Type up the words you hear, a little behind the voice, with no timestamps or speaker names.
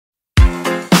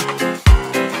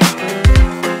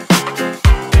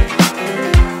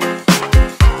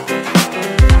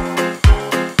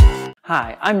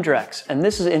Hi, I'm Drex, and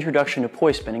this is an introduction to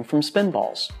poi spinning from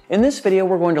Spinballs. In this video,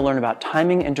 we're going to learn about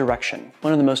timing and direction,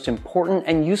 one of the most important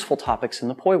and useful topics in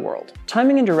the poi world.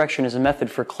 Timing and direction is a method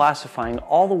for classifying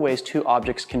all the ways two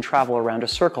objects can travel around a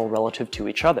circle relative to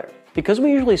each other. Because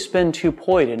we usually spin two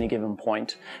poi at any given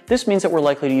point, this means that we're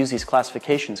likely to use these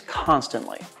classifications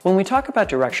constantly. When we talk about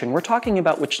direction, we're talking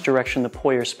about which direction the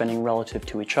poi are spinning relative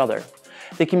to each other.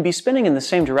 They can be spinning in the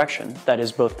same direction, that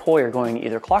is, both poi are going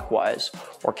either clockwise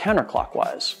or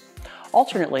counterclockwise.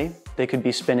 Alternately, they could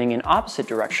be spinning in opposite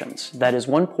directions, that is,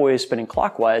 one poi is spinning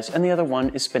clockwise and the other one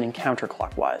is spinning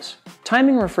counterclockwise.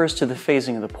 Timing refers to the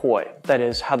phasing of the poi, that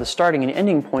is, how the starting and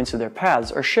ending points of their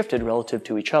paths are shifted relative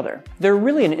to each other. There are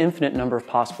really an infinite number of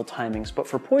possible timings, but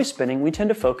for poi spinning we tend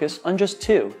to focus on just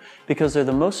two, because they're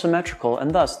the most symmetrical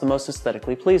and thus the most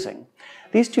aesthetically pleasing.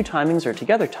 These two timings are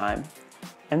together time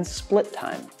and split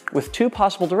time. With two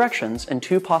possible directions and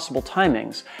two possible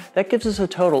timings, that gives us a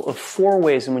total of 4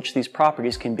 ways in which these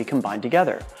properties can be combined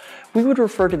together. We would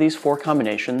refer to these 4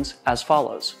 combinations as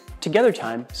follows. Together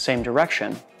time, same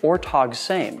direction, or tog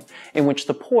same, in which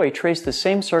the poi trace the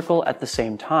same circle at the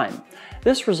same time.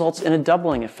 This results in a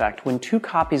doubling effect when two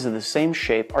copies of the same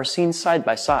shape are seen side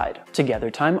by side.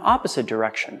 Together time, opposite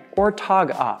direction, or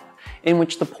tog op, in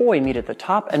which the poi meet at the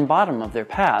top and bottom of their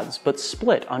paths, but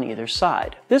split on either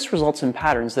side. This results in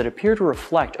patterns that appear to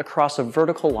reflect across a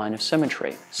vertical line of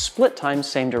symmetry. Split time,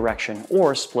 same direction,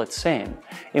 or split same,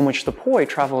 in which the poi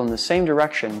travel in the same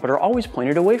direction but are always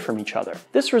pointed away from each other.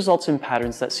 This results in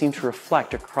patterns that seem to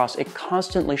reflect across a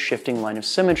constantly shifting line of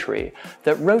symmetry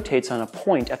that rotates on a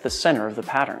point at the center of the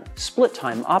pattern. Split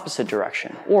time, opposite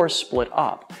direction, or split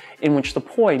op, in which the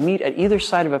poi meet at either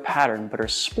side of a pattern but are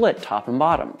split top and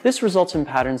bottom. This results in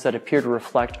patterns that appear to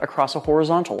reflect across a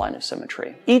horizontal line of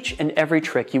symmetry. Each and every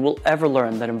trick you will ever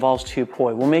learn that involves two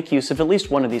poi will make use of at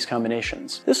least one of these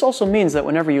combinations. This also means that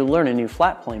whenever you learn a new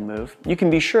flat plane move, you can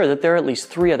be sure that there are at least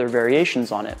 3 other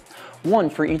variations on it, one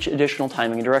for each additional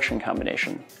timing and direction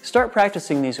combination. Start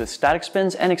practicing these with static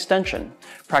spins and extension,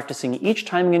 practicing each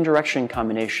timing and direction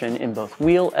combination in both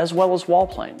wheel as well as wall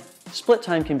plane. Split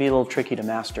time can be a little tricky to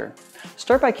master.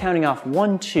 Start by counting off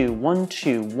 1, 2, 1,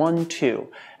 2, 1, 2,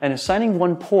 and assigning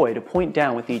one poi to point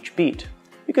down with each beat.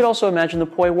 You could also imagine the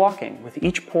poi walking, with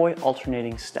each poi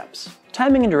alternating steps.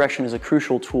 Timing and direction is a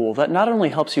crucial tool that not only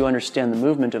helps you understand the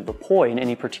movement of the poi in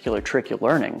any particular trick you're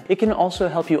learning, it can also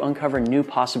help you uncover new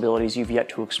possibilities you've yet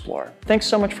to explore. Thanks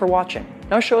so much for watching.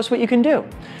 Now show us what you can do.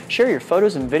 Share your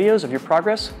photos and videos of your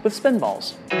progress with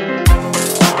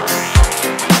Spinballs.